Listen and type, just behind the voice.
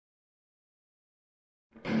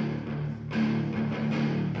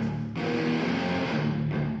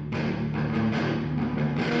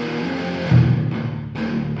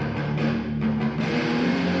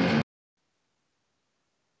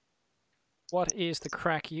What is the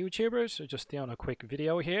crack, YouTubers? So just doing a quick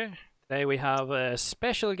video here. Today we have a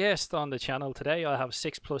special guest on the channel today. I have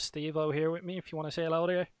 6 Plus Stevo here with me, if you want to say hello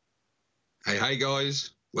there. Hey guys,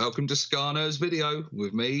 welcome to Skarnir's video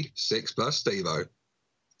with me, 6 Plus Stevo.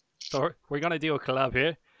 So we're going to do a collab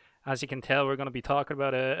here. As you can tell, we're going to be talking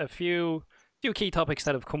about a few key topics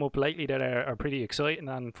that have come up lately that are pretty exciting.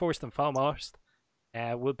 And first and foremost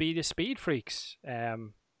will be the Speed Freaks.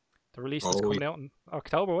 The release that's coming out in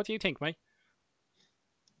October. What do you think, mate?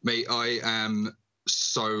 Mate, I am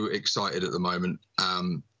so excited at the moment.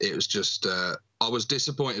 It was just, I was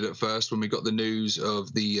disappointed at first when we got the news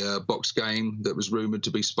of the box game that was rumoured to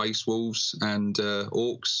be Space Wolves and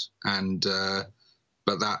Orcs, and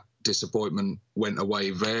but that disappointment went away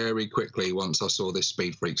very quickly once I saw this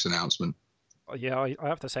Speed Freaks announcement. Yeah, I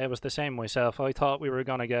have to say I was the same myself. I thought we were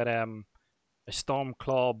going to get a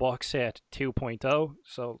Stormclaw box set 2.0,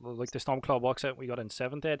 so like the Stormclaw box set we got in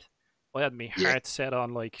 7th ed. I had my heart set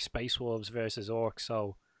on like Space Wolves versus Orcs,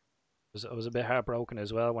 so I was a bit heartbroken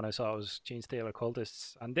as well when I saw it was Gene Stealer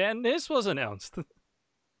Cultists, and then this was announced.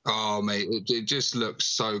 Oh mate, it just looks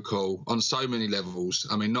so cool on so many levels.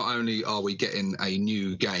 I mean, not only are we getting a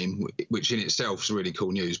new game, which in itself is really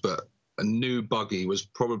cool news, but a new buggy was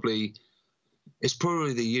probably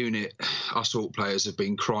the unit us Orc players have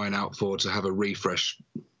been crying out for to have a refresh.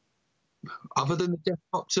 Other than the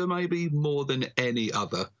Deathcopter, maybe more than any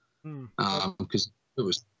other. Because it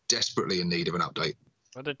was desperately in need of an update.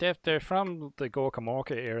 Well, they're from the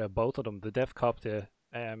Gorkamorka era, both of them. The Deathcopter,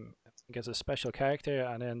 I think, is a special character,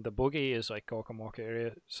 and then the buggy is like Gorkamorka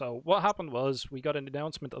era. So what happened was we got an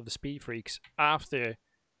announcement of the Speed Freaks after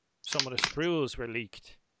some of the sprues were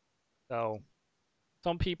leaked. So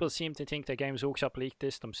some people seem to think that Games Workshop leaked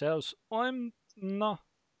this themselves. I'm not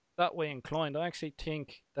that way inclined. I actually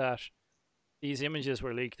think that these images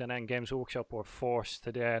were leaked and then Games Workshop were forced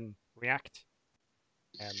to then react.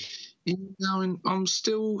 You know, I'm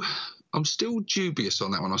still dubious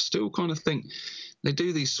on that one. I still kind of think they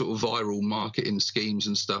do these sort of viral marketing schemes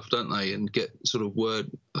and stuff, don't they? And get sort of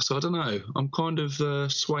word. So I don't know. I'm kind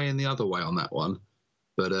of swaying the other way on that one,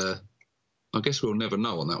 but I guess we'll never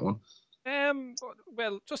know on that one.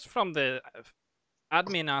 Well, just from the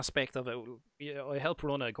admin aspect of it, I helped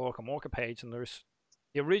run a Gorkamorka page, and there's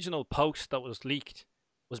the original post that was leaked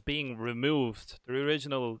was being removed. The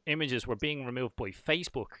original images were being removed by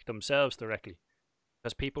Facebook themselves directly,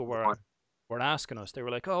 because people were asking us. They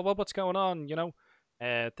were like, "Oh, well, what's going on?" You know,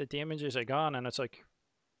 the images are gone, and it's like,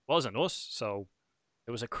 it wasn't us. So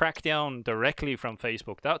it was a crackdown directly from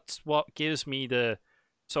Facebook. That's what gives me the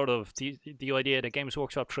sort of the idea that Games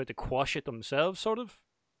Workshop tried to quash it themselves, sort of.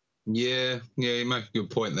 Yeah, you make a good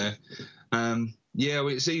point there. Yeah, well,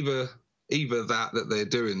 it's either that they're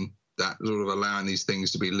doing that, sort of allowing these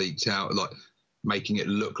things to be leaked out, like making it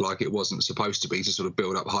look like it wasn't supposed to be, to sort of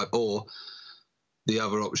build up hype, or the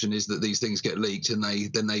other option is that these things get leaked and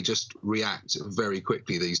they just react very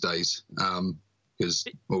quickly these days, because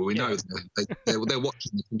we know they're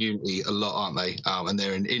watching the community a lot, aren't they? And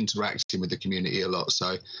they're interacting with the community a lot,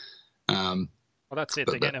 so well, that's it.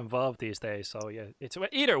 They're getting involved these days, so yeah, it's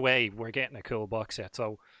either way we're getting a cool box set.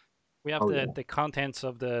 So we have the contents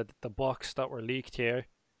of the box that were leaked here.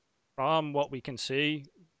 From what we can see,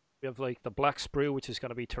 we have like the black sprue, which is going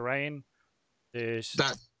to be terrain. There's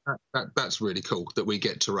that's really cool that we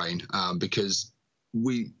get terrain, because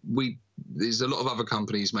there's a lot of other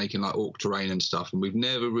companies making like Orc terrain and stuff, and we've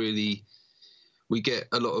never really. We get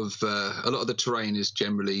a lot of the terrain is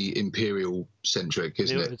generally Imperial centric,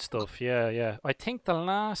 isn't it? Stuff, yeah. I think the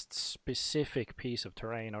last specific piece of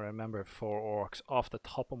terrain I remember for Orcs off the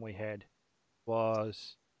top of my head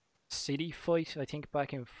was City Fight. I think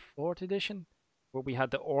back in 4th edition, where we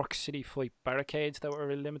had the Orc City Fight barricades that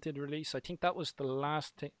were a limited release. I think that was the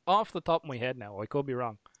last thing off the top of my head. Now I could be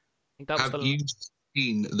wrong. I think that was Have you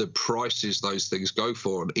seen the prices those things go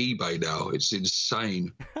for on eBay now? It's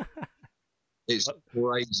insane. It's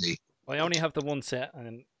crazy. I only have the one set,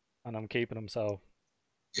 and I'm keeping them. So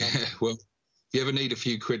yeah, well, if you ever need a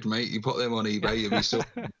few quid, mate, you put them on eBay. You'll be so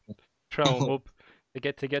throw them up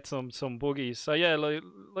to get some buggies. So yeah,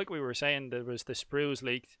 like we were saying, there was the sprues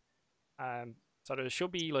leaked. So there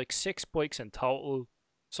should be like 6 bikes in total,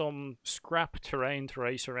 some scrap terrain to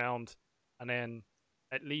race around, and then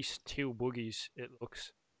at least 2 buggies. It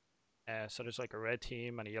looks. So there's like a red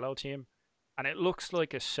team and a yellow team. And it looks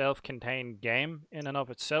like a self-contained game in and of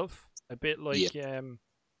itself. A bit like,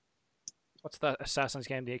 what's that Assassin's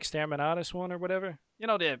game? The Exterminatus one or whatever? You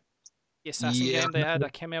know, the Assassin game they had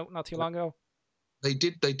that came out not too long ago? They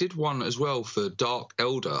did one as well for Dark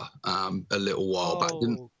Elder a little while back,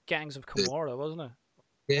 didn't Gangs of Camorra, wasn't it?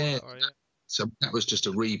 Yeah. So that was just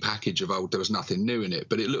a repackage of old. There was nothing new in it,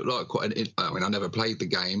 but it looked like quite. I mean, I never played the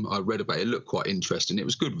game. I read about it. It looked quite interesting. It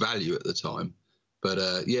was good value at the time,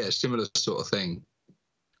 but yeah, similar sort of thing.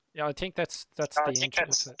 Yeah, I think that's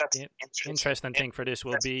the interesting thing for this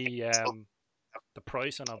will be the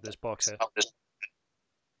pricing of this box set.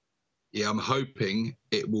 Yeah, I'm hoping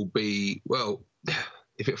it will be well.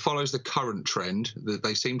 If it follows the current trend,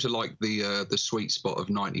 they seem to like the sweet spot of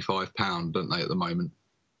 £95, don't they, at the moment?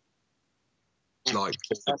 Like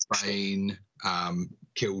Spain,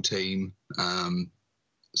 Kill Team.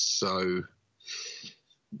 So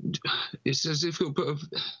it's as if you'll put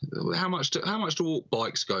how much do Orc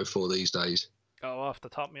bikes go for these days? Oh, off the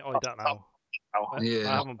top of me, I don't know.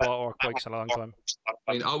 Yeah, I haven't bought Orc bikes in a long time.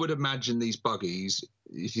 I mean, I would imagine these buggies.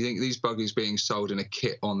 If you think these buggies being sold in a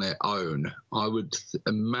kit on their own, I would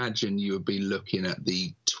imagine you would be looking at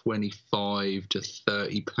the £25 to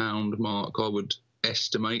 £30 mark. I would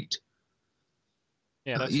estimate.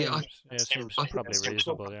 Yeah, that seems probably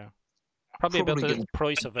reasonable. Yeah, probably about the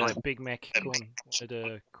price of a Big Mech gun with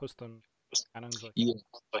the custom cannons.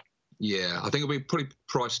 Like. Yeah, I think it'll be pretty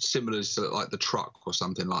priced similar to like the truck or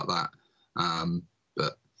something like that.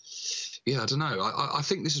 But yeah, I don't know. I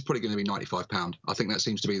think this is probably going to be £95. I think that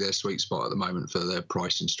seems to be their sweet spot at the moment for their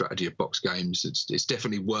pricing strategy of box games. It's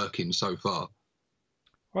definitely working so far.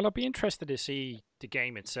 Well, I'd be interested to see the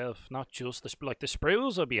game itself, not just the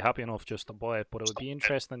sprues. I'd be happy enough just to buy it, but it would be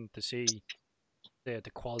interesting to see the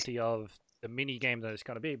quality of the mini game that it's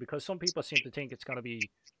going to be, because some people seem to think it's going to be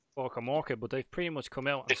Orktober, but they've pretty much come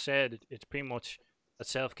out and said it's pretty much a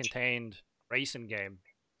self-contained racing game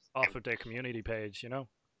off of their community page. You know.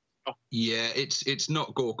 Yeah, it's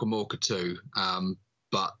not Orktober 2,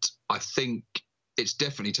 but I think it's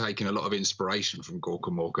definitely taken a lot of inspiration from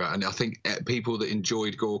Orktober, and I think people that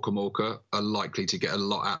enjoyed Orktober are likely to get a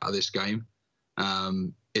lot out of this game.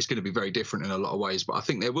 It's going to be very different in a lot of ways, but I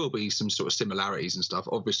think there will be some sort of similarities and stuff.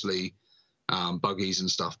 Obviously, buggies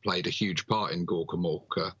and stuff played a huge part in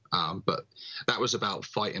Orktober, but that was about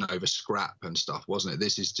fighting over scrap and stuff, wasn't it?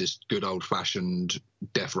 This is just good old-fashioned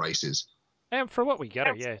death races. For what we get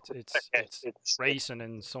it, yeah, it's racing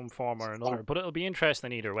in some form or another. But it'll be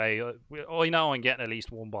interesting either way. I know I'm getting at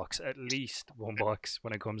least one box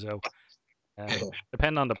when it comes out.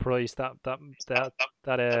 Depending on the price, that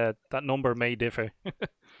number may differ.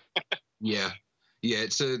 Yeah,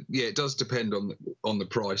 it does depend on the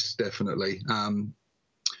price, definitely.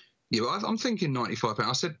 Yeah, I'm thinking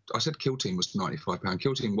 £95. I said Kill Team was £95.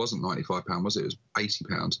 Kill Team wasn't £95, was it? It was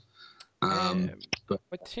 £80. But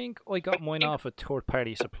I think I got mine off a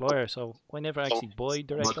third-party supplier, so I never actually buy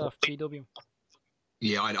direct off GW.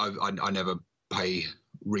 Yeah, I never pay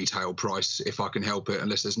retail price if I can help it,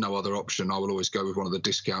 unless there's no other option. I will always go with one of the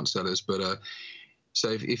discount sellers. But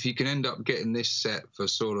so if you can end up getting this set for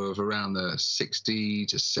sort of around the £60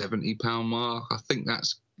 to £70 mark, I think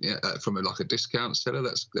that's from a discount seller.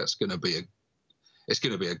 That's going to be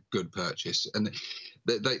a good purchase. And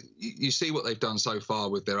you see what they've done so far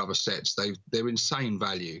with their other sets. They're insane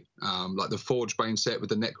value. Like the Forgebane set with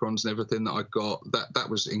the Necrons and everything that I got, that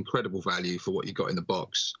was incredible value for what you got in the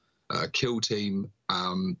box. Kill Team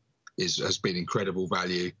has been incredible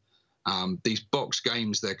value. These box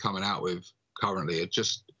games they're coming out with currently are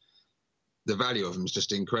just, the value of them is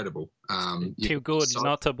just incredible. Too good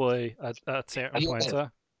not to buy at certain points, huh?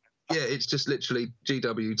 Yeah, it's just literally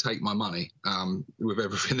GW take my money with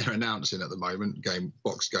everything they're announcing at the moment,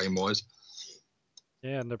 box game wise.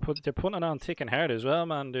 Yeah, and they're putting it on thick and hard as well,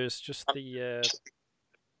 man. There's just it's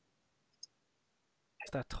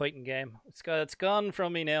that Titan game. It's gone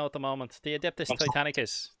from me now at the moment. The Adeptus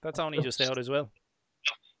Titanicus. That's only just out as well.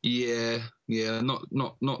 Yeah,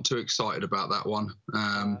 not too excited about that one.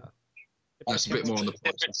 That's a bit more on the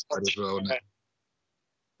pricing side as well, isn't it?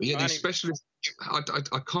 But yeah, especially I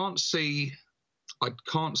can't see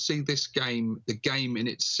this game, the game in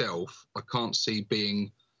itself, I can't see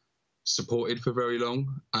being supported for very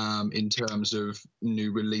long in terms of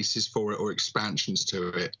new releases for it or expansions to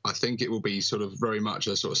it. I think it will be sort of very much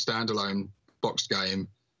a sort of standalone box game,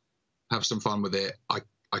 have some fun with it.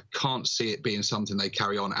 I can't see it being something they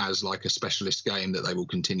carry on as like a specialist game that they will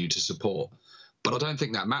continue to support. But I don't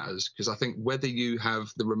think that matters, because I think whether you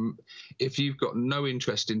have if you've got no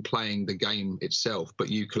interest in playing the game itself, but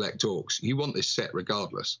you collect orcs, you want this set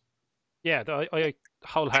regardless. Yeah, I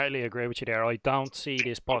wholeheartedly agree with you there. I don't see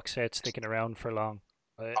this box set sticking around for long.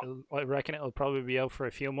 I reckon it'll probably be out for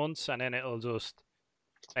a few months, and then it'll just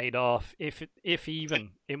fade off. If even,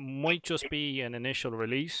 it might just be an initial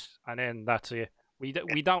release, and then that's it. We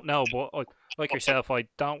don't know, but like yourself, I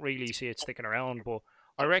don't really see it sticking around, but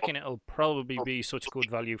I reckon it'll probably be such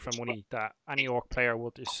good value for money that any orc player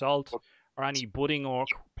would is sold, or any budding orc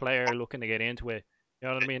player looking to get into it. You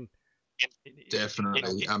know what I mean?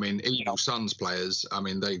 Definitely. I mean, Evil Sons players. I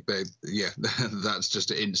mean, they yeah, that's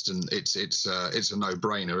just an instant. It's a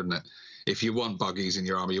no-brainer, isn't it? If you want buggies in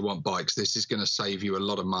your army, you want bikes. This is going to save you a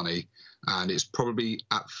lot of money, and it's probably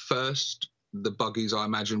at first the buggies I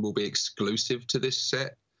imagine will be exclusive to this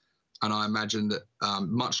set. And I imagine that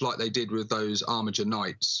much like they did with those Armiger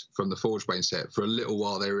Knights from the Forgebane set, for a little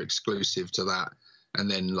while they were exclusive to that, and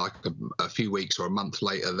then like a few weeks or a month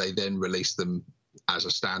later, they then released them as a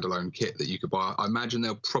standalone kit that you could buy. I imagine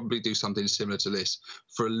they'll probably do something similar to this.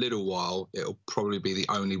 For a little while, it'll probably be the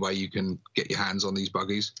only way you can get your hands on these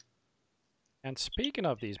buggies. And speaking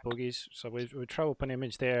of these buggies, so we throw up an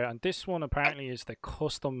image there, and this one apparently is the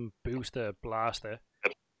custom booster blaster.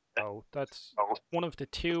 So that's one of the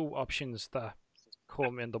 2 options that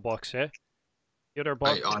come in the box here. The other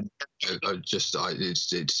box. I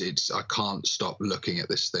can't stop looking at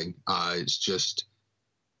this thing. It's just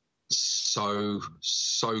so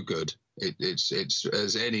good. It's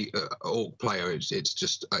as any orc player. It's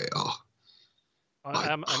just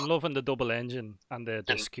I'm loving the double engine and the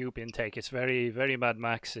scoop intake. It's very Mad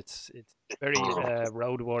Max. It's very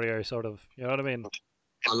Road Warrior sort of. You know what I mean?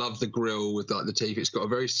 I love the grill with like the teeth. It's got a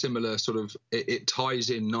very similar sort of. It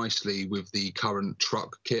ties in nicely with the current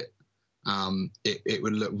truck kit. It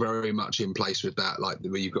would look very much in place with that, like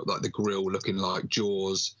where you've got like the grill looking like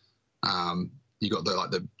Jaws. You got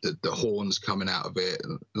the horns coming out of it,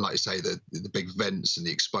 and like I say, the big vents and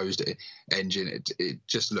the exposed engine. It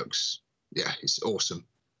just looks, yeah, it's awesome.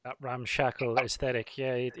 That ramshackle aesthetic,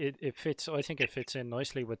 yeah, it fits. I think it fits in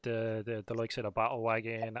nicely with the likes of the battle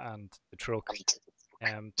wagon and the truck.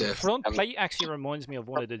 The front plate actually reminds me of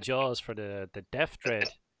one of the jaws for the Death Dread.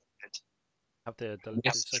 Have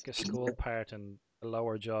it's like a skull part and the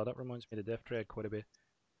lower jaw. That reminds me of the Death Dread quite a bit.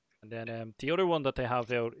 And then the other one that they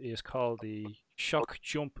have out is called the Shock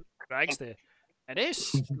Jump Dragster. And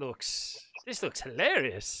this looks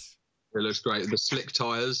hilarious. It looks great. The slick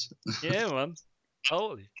tires. Yeah, man.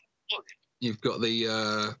 Holy. You've got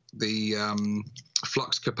the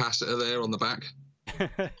flux capacitor there on the back.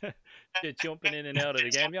 They're jumping in and out of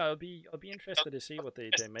the game. Yeah, I'll be interested to see what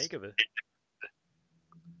they make of it.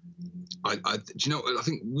 Do you know? I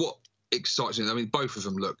think what excites me. I mean, both of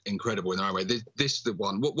them look incredible in their own way. This the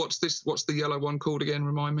one. What's this? What's the yellow one called again?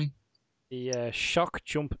 Remind me. The Shock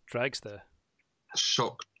Jump Dragster.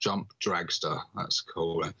 Shock Jump Dragster. That's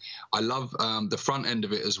cool. I love the front end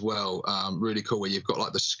of it as well. Really cool. Where you've got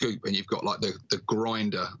like the scoop and you've got like the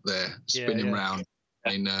grinder there spinning round.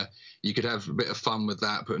 And you could have a bit of fun with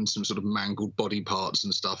that, putting some sort of mangled body parts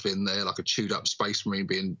and stuff in there, like a chewed up Space Marine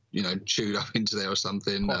being, chewed up into there or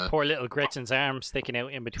something. Poor little Gretchen's arm sticking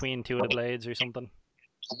out in between 2 of the blades or something.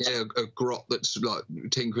 Yeah, a grot that's like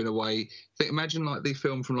tinkering away. Imagine like the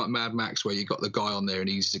film from like Mad Max where you got the guy on there and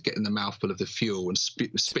he's getting the mouthful of the fuel and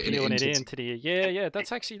spitting it into the. Yeah.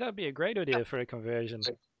 That'd be a great idea for a conversion.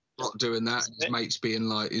 Not doing that. His mate's being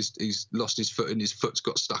like, he's lost his foot and his foot's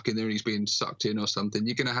got stuck in there and he's being sucked in or something.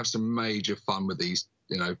 You're going to have some major fun with these,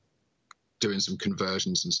 doing some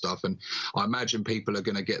conversions and stuff. And I imagine people are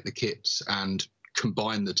going to get the kits and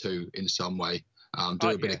combine the 2 in some way. Do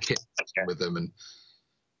a bit of kit with them. And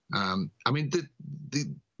I mean,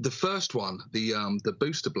 the first one, the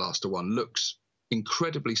Booster Blaster one, looks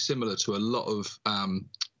incredibly similar to a lot of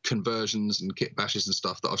conversions and kit bashes and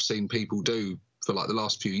stuff that I've seen people do for like the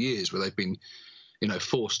last few years, where they've been,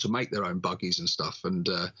 forced to make their own buggies and stuff. And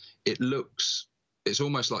it's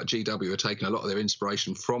almost like GW are taking a lot of their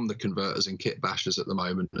inspiration from the converters and kit bashers at the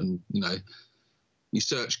moment. And, you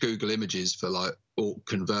search Google Images for like orc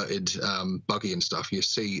converted buggy and stuff, you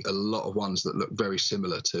see a lot of ones that look very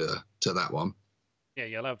similar to that one. Yeah,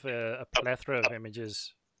 you'll have a plethora of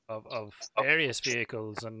images of various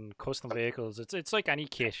vehicles and custom vehicles. It's like any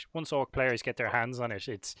kit. Once orc players get their hands on it,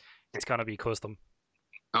 it's gonna be custom.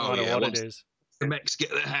 No matter what it is. The mechs get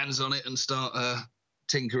their hands on it and start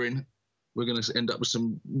tinkering, we're gonna end up with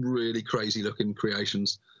some really crazy looking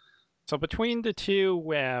creations. So between the two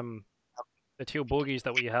buggies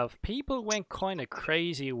that we have, people went kind of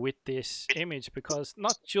crazy with this image, because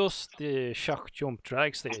not just the Shock Jump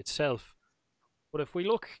Dragster itself, but if we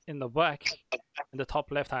look in the back, in the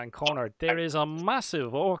top left-hand corner, there is a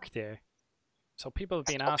massive orc there. So people have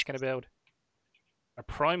been asking about a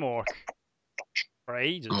Primeork for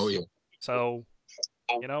ages. Oh, yeah. So,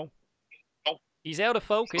 he's out of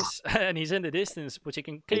focus and he's in the distance, but you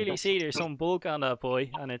can clearly see there's some bulk on that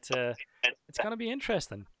boy, and it's going to be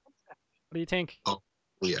interesting. What do you think? Oh,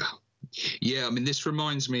 yeah. Yeah, I mean, this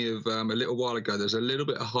reminds me of a little while ago. There's a little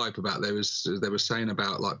bit of hype about they were saying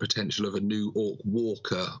about like potential of a new Orc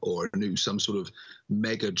Walker or a new some sort of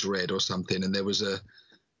Mega Dread or something, and there was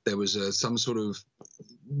some sort of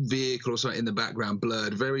vehicle or something in the background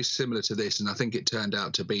blurred, very similar to this, and I think it turned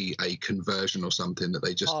out to be a conversion or something that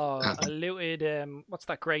they just a looted what's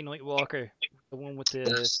that Grey Night Walker, the one with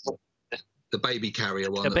the baby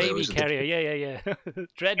carrier one. The baby carrier, yeah.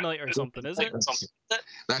 Dread Knight or something, is it?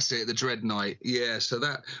 That's it, the Dread Knight. Yeah, so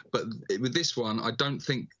that, but with this one, I don't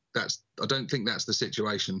think that's the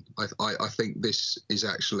situation. I think this is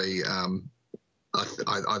actually, I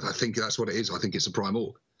think that's what it is. I think it's a Prime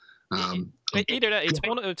Orc. Either that,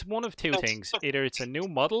 it's one of two things. Either it's a new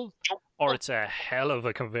model, or it's a hell of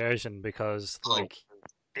a conversion, because like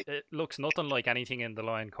it looks nothing like anything in the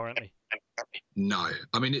line currently. No,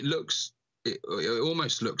 I mean it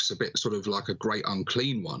almost looks a bit sort of like a Great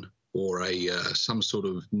Unclean one, or a some sort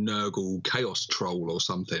of Nurgle Chaos Troll or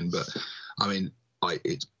something. But I mean,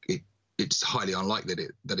 it's highly unlikely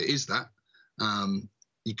that it is that.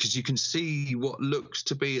 Because you can see what looks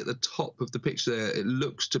to be at the top of the picture there. It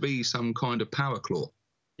looks to be some kind of power claw.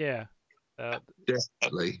 Yeah.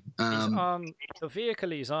 Definitely. The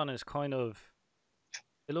vehicle he's on is kind of,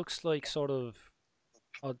 it looks like sort of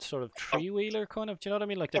three-wheeler kind of, do you know what I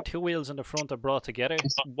mean? Like the two wheels in the front are brought together.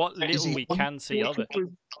 What little we can see of it.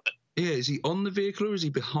 Yeah, is he on the vehicle or is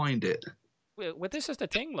he behind it? Well, this is the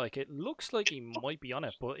thing, like, it looks like he might be on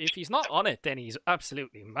it, but if he's not on it, then he's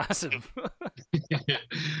absolutely massive.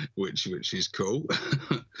 which is cool.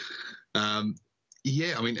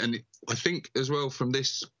 Yeah, I mean, and I think as well from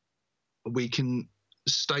this, we can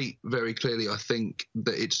state very clearly, I think,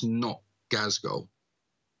 that it's not Ghazghkull.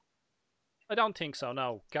 I don't think so,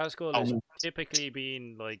 no. Ghazghkull has typically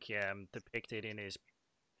been, like, depicted in his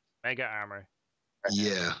mega armor.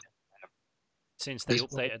 Yeah. Since they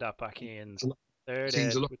updated that back in third.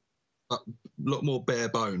 Seems a lot more bare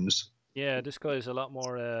bones. Yeah, this guy's a lot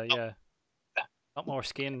more, a lot more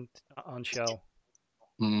skin on show.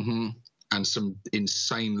 Mm-hmm. And some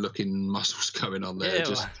insane-looking muscles going on there.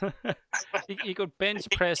 Yeah, he could bench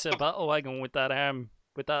press a battle wagon with that arm,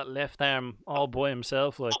 with that left arm, all by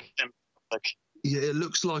himself, like. Yeah, it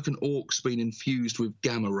looks like an orc's been infused with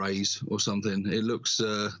gamma rays or something. It looks.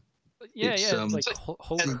 Like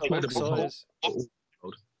Hulk size.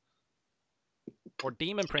 Or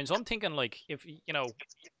Demon Prince. I'm thinking like if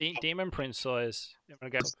Demon Prince size.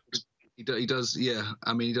 He does, yeah.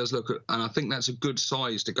 I mean, he does look, and I think that's a good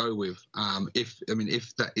size to go with. If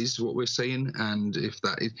that is what we're seeing, and if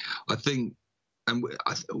that is, I think, and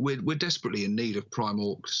we're desperately in need of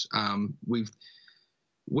Primeorks.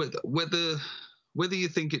 Whether you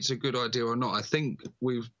think it's a good idea or not, I think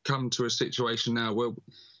we've come to a situation now where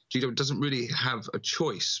Gito doesn't really have a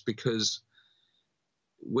choice, because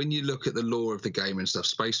when you look at the lore of the game and stuff,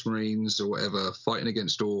 Space Marines or whatever fighting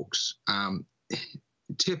against orcs,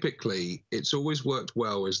 typically it's always worked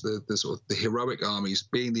well as the sort of the heroic armies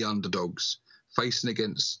being the underdogs, facing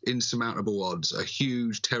against insurmountable odds, a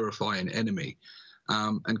huge, terrifying enemy.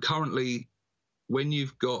 And currently, when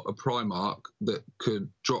you've got a Primarch that could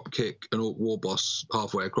drop kick an Orc war boss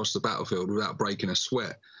halfway across the battlefield without breaking a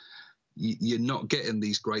sweat, you're not getting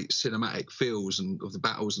these great cinematic feels of the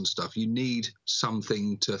battles and stuff. You need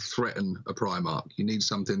something to threaten a Primarch. You need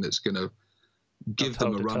something that's going to give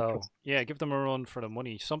them a run. Yeah, give them a run for the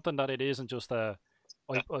money. Something that it isn't just I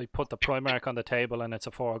put the Primarch on the table and it's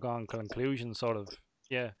a foregone conclusion sort of.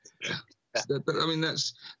 Yeah. But I mean,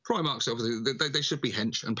 that's Primarchs. Obviously, they should be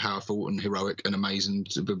hench and powerful and heroic and amazing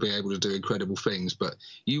to be able to do incredible things. But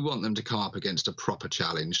you want them to come up against a proper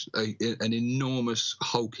challenge, an enormous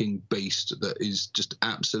hulking beast that is just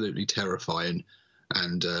absolutely terrifying.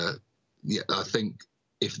 And yeah, I think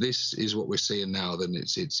if this is what we're seeing now, then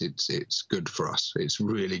it's good for us. It's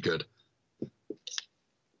really good.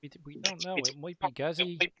 We don't know. It might be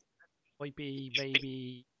Ghazi. Might be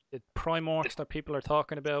maybe the Primeorks that people are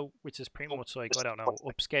talking about, which is pretty much like, I don't know,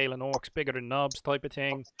 upscaling orcs bigger than knobs type of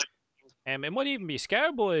thing. It might even be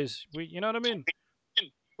Scar Boys. You know what I mean?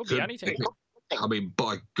 Could be anything. I mean,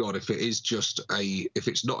 by God, if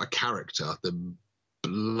it's not a character, then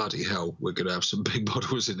bloody hell, we're going to have some big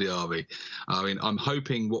models in the army. I mean, I'm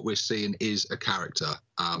hoping what we're seeing is a character.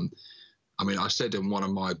 I mean, I said in one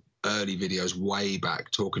of my early videos way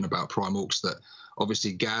back talking about Primeorks that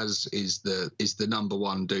obviously Gaz is the number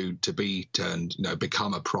one dude to be turned,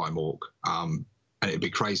 become a Primeork. And it'd be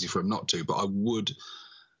crazy for him not to, but I would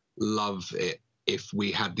love it if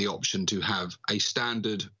we had the option to have a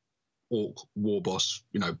standard Orc war boss,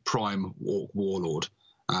 Prime Orc warlord,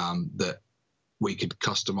 that we could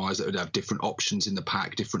customize that would have different options in the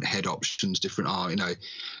pack, different head options, different art. You know,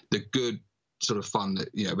 the good sort of fun that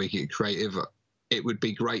we get creative. It would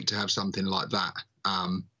be great to have something like that.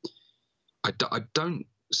 I don't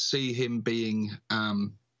see him being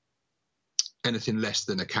anything less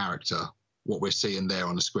than a character. What we're seeing there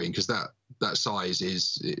on the screen, because that size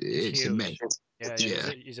it's immense. Yeah.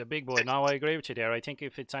 He's a big boy. No, I agree with you there. I think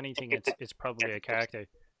if it's anything, it's probably a character,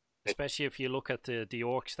 especially if you look at the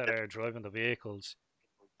orcs that are driving the vehicles,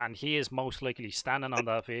 and he is most likely standing on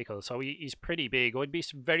that vehicle, so he's pretty big. I'd be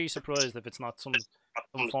very surprised if it's not some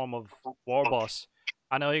form of war boss.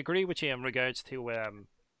 And I agree with you in regards to an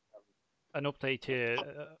update to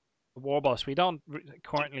war boss. We don't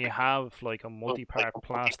currently have like a multi-part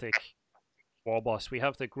plastic war boss. We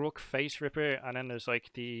have the Gruk Face Ripper, and then there's like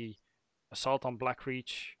the Assault on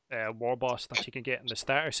Blackreach war boss that you can get in the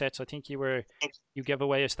starter sets. I think you give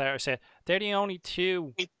away a starter set. They're the only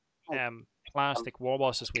two plastic war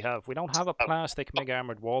bosses we have. We don't have a plastic mega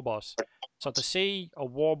armored war boss. So to see a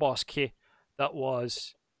war boss kit that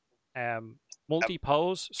was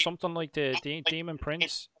multi-pose, something like the Demon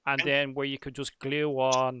Prince, and then where you could just glue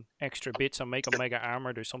on extra bits and make a mega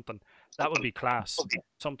armored or something, that would be class.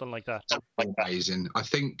 Something like that. Amazing. I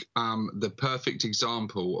think the perfect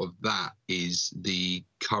example of that is the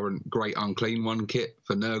current Great Unclean One kit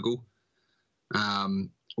for Nurgle,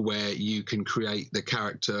 where you can create the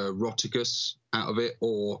character Rotigus out of it,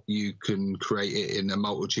 or you can create it in a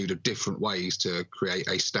multitude of different ways to create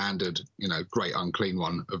a standard, Great Unclean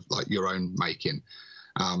One of like your own making.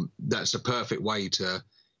 That's a perfect way to,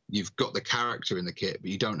 you've got the character in the kit, but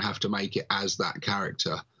you don't have to make it as that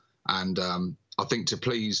character. And I think to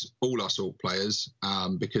please all us Orc players,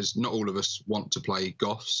 because not all of us want to play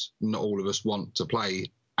Goths, not all of us want to play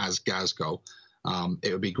as Ghazghkull,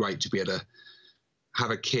 it would be great to be able to have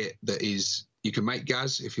a kit that is, you can make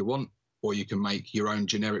Gaz if you want, or you can make your own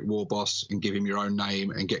generic war boss and give him your own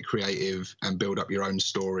name and get creative and build up your own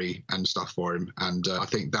story and stuff for him. And I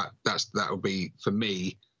think that will be, for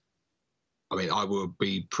me, I mean, I will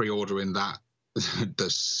be pre-ordering that the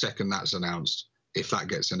second that's announced. If that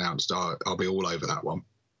gets announced, I'll be all over that one.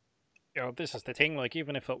 This is the thing, like,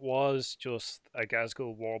 even if it was just a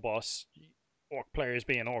Ghazghkull war boss, Orc players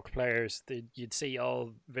being Orc players, you'd see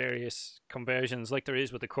all various conversions like there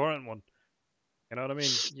is with the current one. You know what I mean?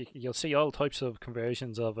 You'll see all types of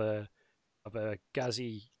conversions of a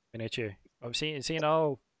Ghazi miniature. I've seen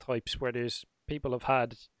all types where there's people have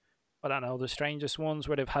had, I don't know, the strangest ones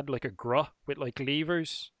where they've had like a grot with like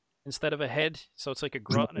levers instead of a head, so it's like a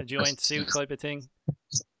grot in a giant suit type of thing.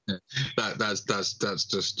 That's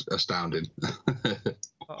just astounding.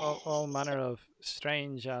 all manner of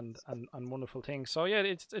strange and wonderful things. So yeah,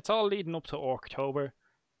 it's all leading up to Orktober.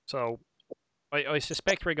 So I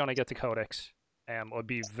suspect we're gonna get the Codex. I'd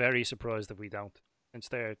be very surprised if we don't, since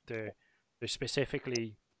they're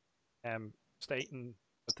specifically stating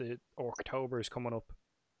that the Orktober is coming up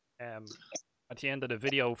at the end of the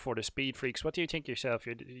video for the Speed Freaks. What do you think yourself?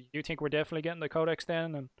 You think we're definitely getting the Codex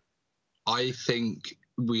then? And I think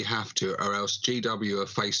we have to, or else GW are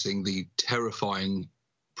facing the terrifying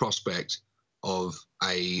prospect of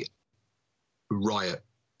a riot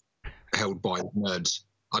held by nerds.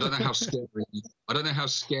 I don't know how scary. I don't know how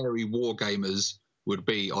scary war gamers would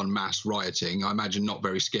be on mass rioting. I imagine not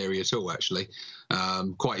very scary at all, actually.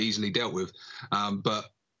 Quite easily dealt with. But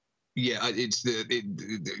yeah, it's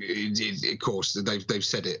of course they've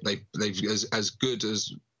said it. They've as good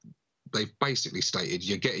as they've basically stated.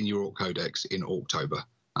 You're getting your Orc Codex in Orktober,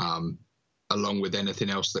 along with anything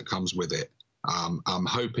else that comes with it. I'm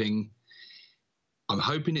hoping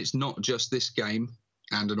it's not just this game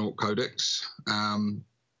and an Orc Codex.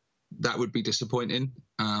 That would be disappointing.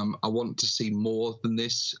 I want to see more than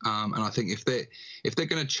this, and I think if they're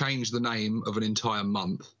going to change the name of an entire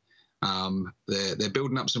month, they're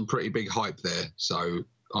building up some pretty big hype there. So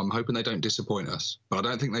I'm hoping they don't disappoint us, but I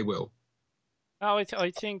don't think they will. Oh,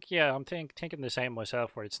 I think yeah, I'm thinking the same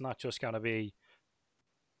myself. Where it's not just going to be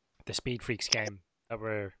the Speed Freaks game that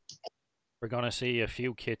we're going to see a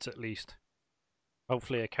few kits at least.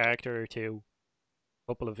 Hopefully a character or two,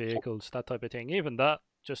 a couple of vehicles, that type of thing. Even that,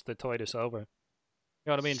 just to tide us over. You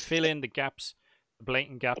know what I mean? Fill in the gaps, the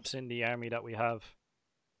blatant gaps in the army that we have,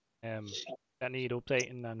 that need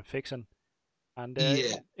updating and fixing. And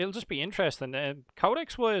it'll just be interesting.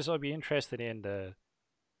 Codex wise, I'd be interested in the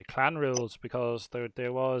clan rules, because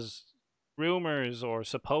there was rumors or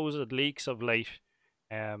supposed leaks of late,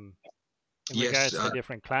 in regards to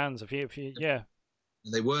different clans. If you yeah.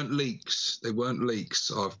 They weren't leaks. They weren't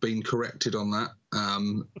leaks. I've been corrected on that.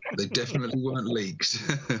 They definitely weren't leaks.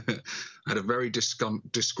 I had a very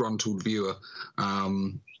disgruntled viewer.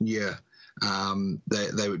 Yeah.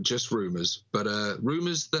 They were just rumours, but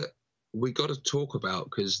rumours that we got to talk about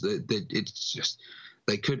because it's just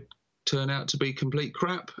they could turn out to be complete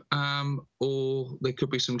crap, or there could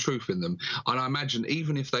be some truth in them. And I imagine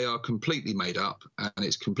even if they are completely made up and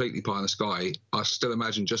it's completely pie in the sky, I still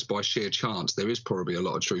imagine just by sheer chance there is probably a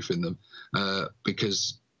lot of truth in them,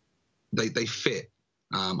 because they fit.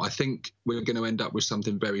 I think we're going to end up with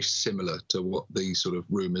something very similar to what the sort of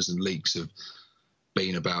rumours and leaks have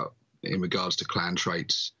been about in regards to clan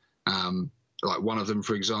traits. Like one of them,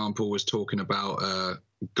 for example, was talking about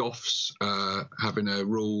Goths having a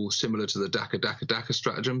rule similar to the Daka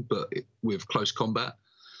stratagem, but with close combat.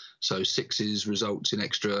 So 6s results in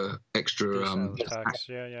extra attacks.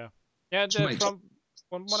 Yeah.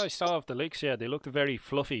 From what I saw of the leaks, yeah, they looked very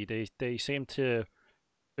fluffy. They seem to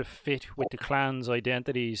fit with the clan's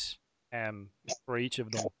identities for each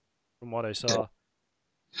of them, from what I saw.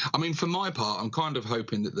 I mean, for my part, I'm kind of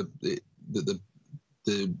hoping that the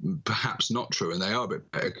perhaps not true, and they are a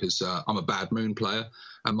bit better because I'm a bad moon player,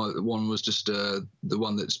 and my one was just the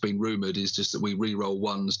one that's been rumoured is just that we re-roll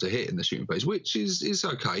 1s to hit in the shooting phase, which is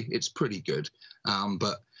okay. It's pretty good,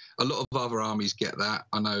 but a lot of other armies get that.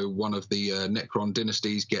 I know one of the Necron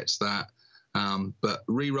dynasties gets that, but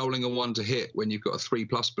re-rolling a 1 to hit when you've got a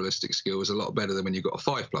 3+ ballistic skill is a lot better than when you've got a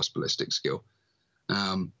 5+ ballistic skill.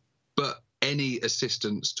 But any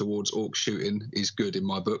assistance towards orc shooting is good in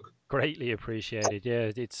my book. Greatly appreciated.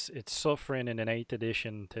 Yeah, it's suffering in an 8th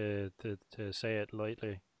edition to say it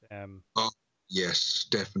lightly. Yes,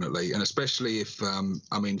 definitely, and especially if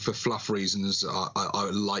I mean, for fluff reasons, I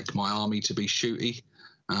like my army to be shooty.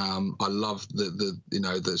 I love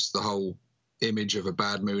there's the whole image of a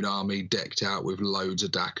Bad Moon army decked out with loads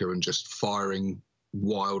of Daka and just firing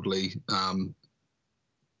wildly.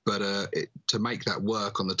 But to make that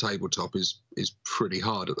work on the tabletop is pretty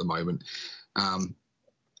hard at the moment.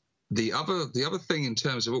 The other thing in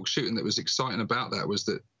terms of orc shooting that was exciting about that was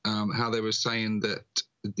that how they were saying that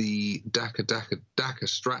the Daka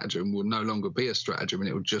stratagem will no longer be a stratagem, and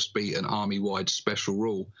it will just be an army-wide special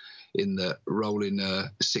rule in that rolling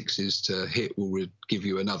 6s to hit will give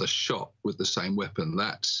you another shot with the same weapon.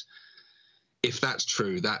 If that's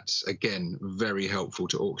true, that's again very helpful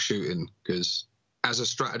to orc shooting, because as a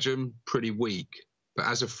stratagem, pretty weak, but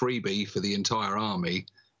as a freebie for the entire army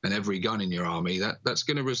and every gun in your army, that's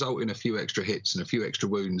going to result in a few extra hits and a few extra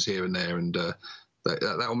wounds here and there, and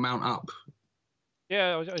that'll mount up.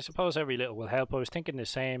 Yeah, I suppose every little will help. I was thinking the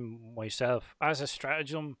same myself. As a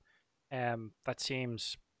stratagem, that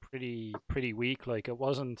seems pretty weak. Like, it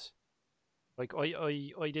wasn't like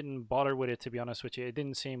I didn't bother with it, to be honest with you. It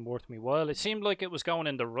didn't seem worth me while. It seemed like it was going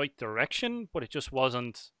in the right direction, but it just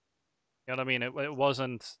wasn't. You know what I mean? It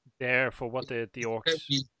wasn't there for what the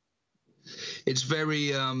orcs. It's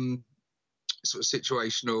very sort of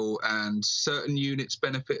situational, and certain units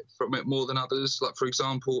benefit from it more than others. Like, for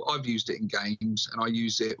example, I've used it in games, and I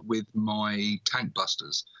use it with my tank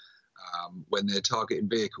busters when they're targeting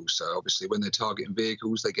vehicles. So obviously when they're targeting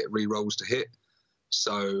vehicles, they get re-rolls to hit.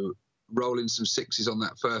 So rolling some 6s on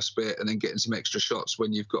that first bit and then getting some extra shots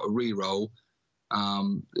when you've got a re-roll,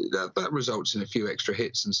 that results in a few extra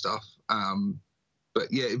hits and stuff. But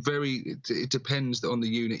yeah, it depends on the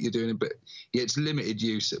unit you're doing. But yeah, it's limited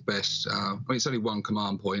use at best. I mean, it's only 1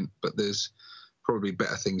 command point, but there's probably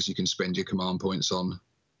better things you can spend your command points on.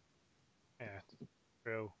 Yeah,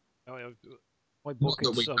 true. My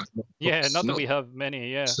buckets not that we have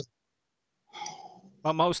many. Yeah.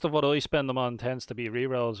 Well, most of what I spend them on tends to be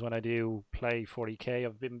rerolls when I do play 40k.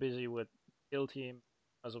 I've been busy with Kill Team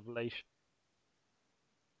as of late.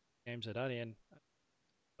 Games at that in,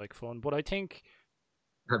 like, fun, but I think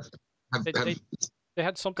they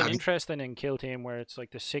had something interesting in Kill Team where it's like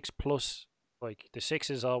the 6+, like the 6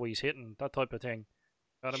 is always hitting, that type of thing.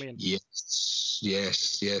 You know what I mean?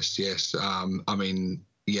 Yes. I mean,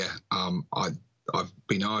 yeah. I've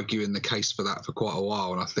been arguing the case for that for quite a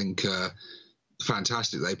while, and I think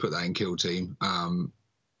fantastic they put that in Kill Team.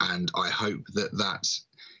 And I hope that that's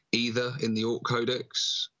either in the Orc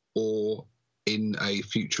Codex or in a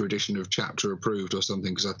future edition of Chapter Approved or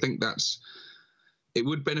something, because I think it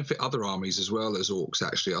would benefit other armies as well as Orcs,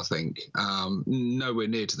 actually. I think nowhere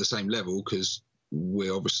near to the same level, because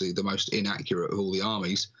we're obviously the most inaccurate of all the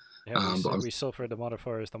armies. Yeah, we suffer the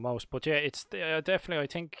modifiers the most. But yeah, it's definitely, I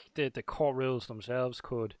think the core rules themselves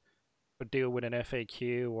could deal with an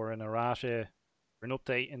FAQ or an errata or an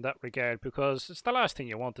update in that regard, because it's the last thing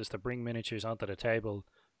you want is to bring miniatures onto the table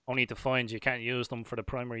only to find you can't use them for the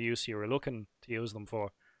primary use you were looking to use them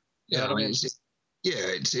for. Yeah, I mean, Yeah,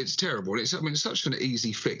 it's terrible. It's, I mean, it's such an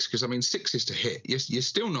easy fix because, I mean, 6 is to hit. You're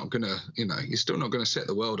still not gonna, you know, you're still not gonna set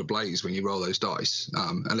the world ablaze when you roll those dice,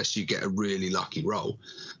 unless you get a really lucky roll.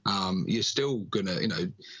 You're still gonna, you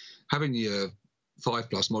know, having your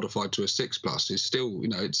 5+ modified to a 6+ is still, you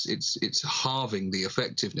know, it's halving the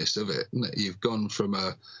effectiveness of it. Isn't it? You've gone from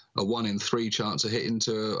a 1 in 3 chance of hitting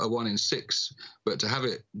to a 1 in 6, but to have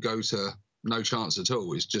it go to no chance at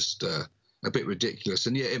all is just a bit ridiculous.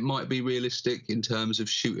 And yeah, it might be realistic in terms of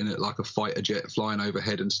shooting it like a fighter jet flying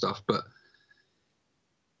overhead and stuff, but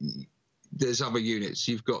there's other units.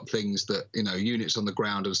 You've got things that, you know, units on the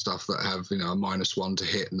ground and stuff that have, you know, a -1 to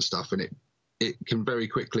hit and stuff, and it can very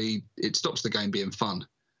quickly, it stops the game being fun.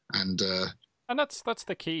 And that's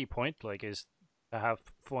the key point, like, is to have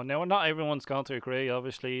fun. Now, not everyone's going to agree.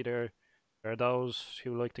 Obviously, there are those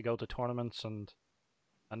who like to go to tournaments and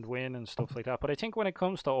win and stuff like that. But I think when it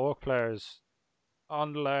comes to Orc players,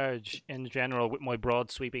 on large, in general, with my broad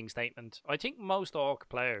sweeping statement, I think most Orc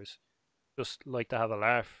players just like to have a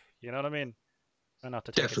laugh. You know what I mean? And not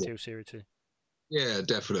to take it too seriously. Yeah,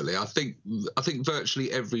 definitely. I think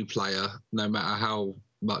virtually every player, no matter how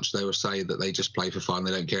much they will say that they just play for fun,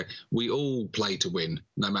 they don't care. We all play to win,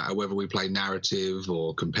 no matter whether we play narrative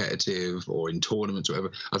or competitive or in tournaments or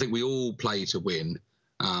whatever. I think we all play to win,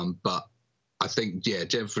 but I think, yeah,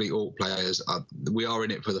 generally all players we are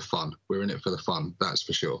in it for the fun. We're in it for the fun, that's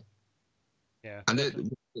for sure. Yeah, and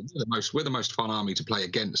we're the most fun army to play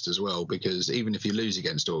against as well, because even if you lose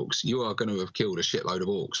against Orcs, you are going to have killed a shitload of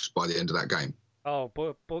Orcs by the end of that game. Oh,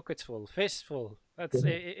 buckets full, fistful. That's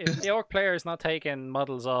if the Orc player is not taking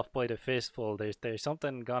models off by the fistful, there's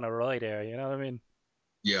something gone awry there. You know what I mean?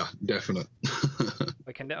 Yeah, definite.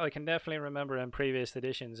 I can definitely remember in previous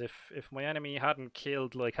editions, if my enemy hadn't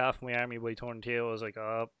killed like half my army by turn 2, I was like,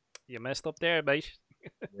 oh, you messed up there, mate.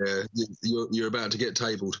 Yeah, you're about to get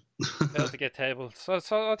tabled. About to get tabled. So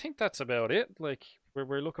I think that's about it. Like,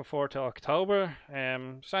 we're looking forward to October.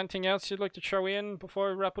 Is there anything else you'd like to throw in before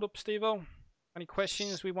we wrap it up, Stevo? Any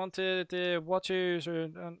questions we want the watchers or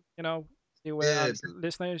you know,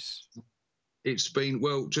 listeners? It's been,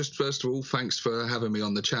 well, just first of all, thanks for having me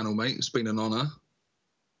on the channel, mate. It's been an honour.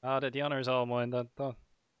 The honour is all mine.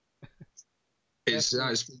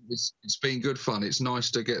 It's been good fun. It's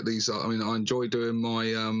nice to get these. I mean, I enjoy doing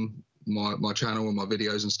my my channel and my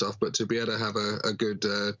videos and stuff, but to be able to have a good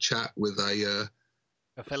chat with a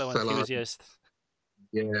fellow enthusiast.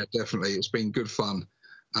 Yeah, definitely. It's been good fun.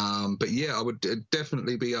 But yeah, I would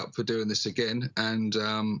definitely be up for doing this again, and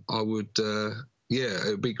I would. Yeah, it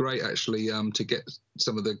would be great actually to get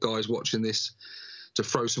some of the guys watching this to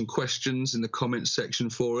throw some questions in the comments section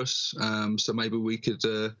for us. So maybe we could.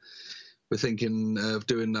 We're thinking of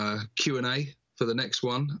doing a Q&A for the next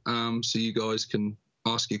one, so you guys can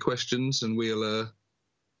ask your questions and we'll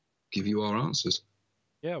give you our answers.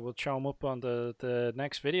 Yeah, we'll throw them up on the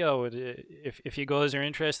next video. If you guys are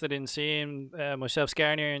interested in seeing myself,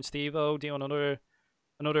 Skarnir, and stevo do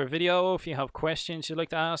another video, if you have questions you'd like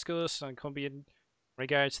to ask us, and could be in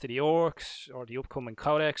regards to the Orcs or the upcoming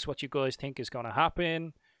Codex, what you guys think is going to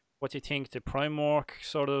happen, what you think the Primeork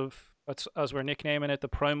sort of, as we're nicknaming it, the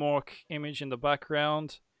Primeork image in the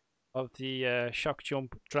background of the shock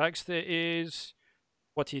jump dragster is,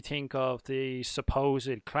 what do you think of the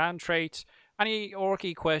supposed clan traits, any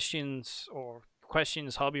orky questions or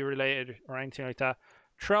questions hobby related or anything like that,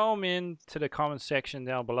 throw them into the comment section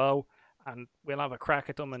down below and we'll have a crack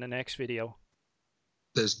at them in the next video.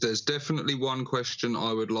 There's definitely one question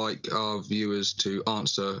I would like our viewers to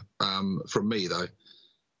answer from me though.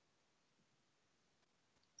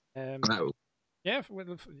 Yeah, if you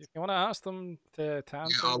want to ask them to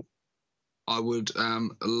answer. Yeah, I would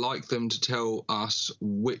like them to tell us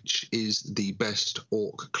which is the best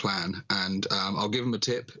Orc clan, and I'll give them a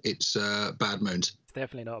tip. It's Bad Moons. It's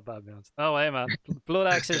definitely not Bad Moons. No way, man. Blood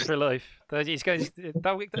Axes for life. These guys.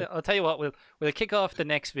 I'll tell you what. We'll kick off the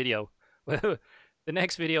next video. The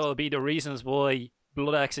next video will be the reasons why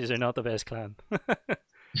Blood Axes are not the best clan.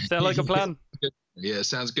 Sound like a plan? Yeah,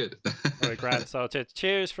 sounds good. Alright, grand. So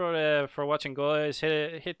cheers for watching, guys.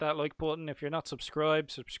 Hit that like button. If you're not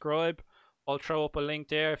subscribed, subscribe. I'll throw up a link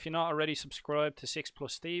there. If you're not already subscribed to 6+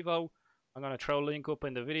 stevo, I'm going to throw a link up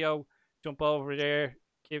in the video. Jump over there,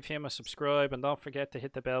 give him a subscribe, and don't forget to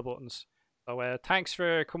hit the bell buttons. So thanks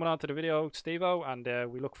for coming on to the video, Stevo,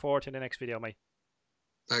 and we look forward to the next video, mate.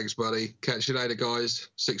 Thanks, buddy. Catch you later, guys.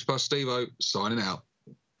 6+ stevo, signing out.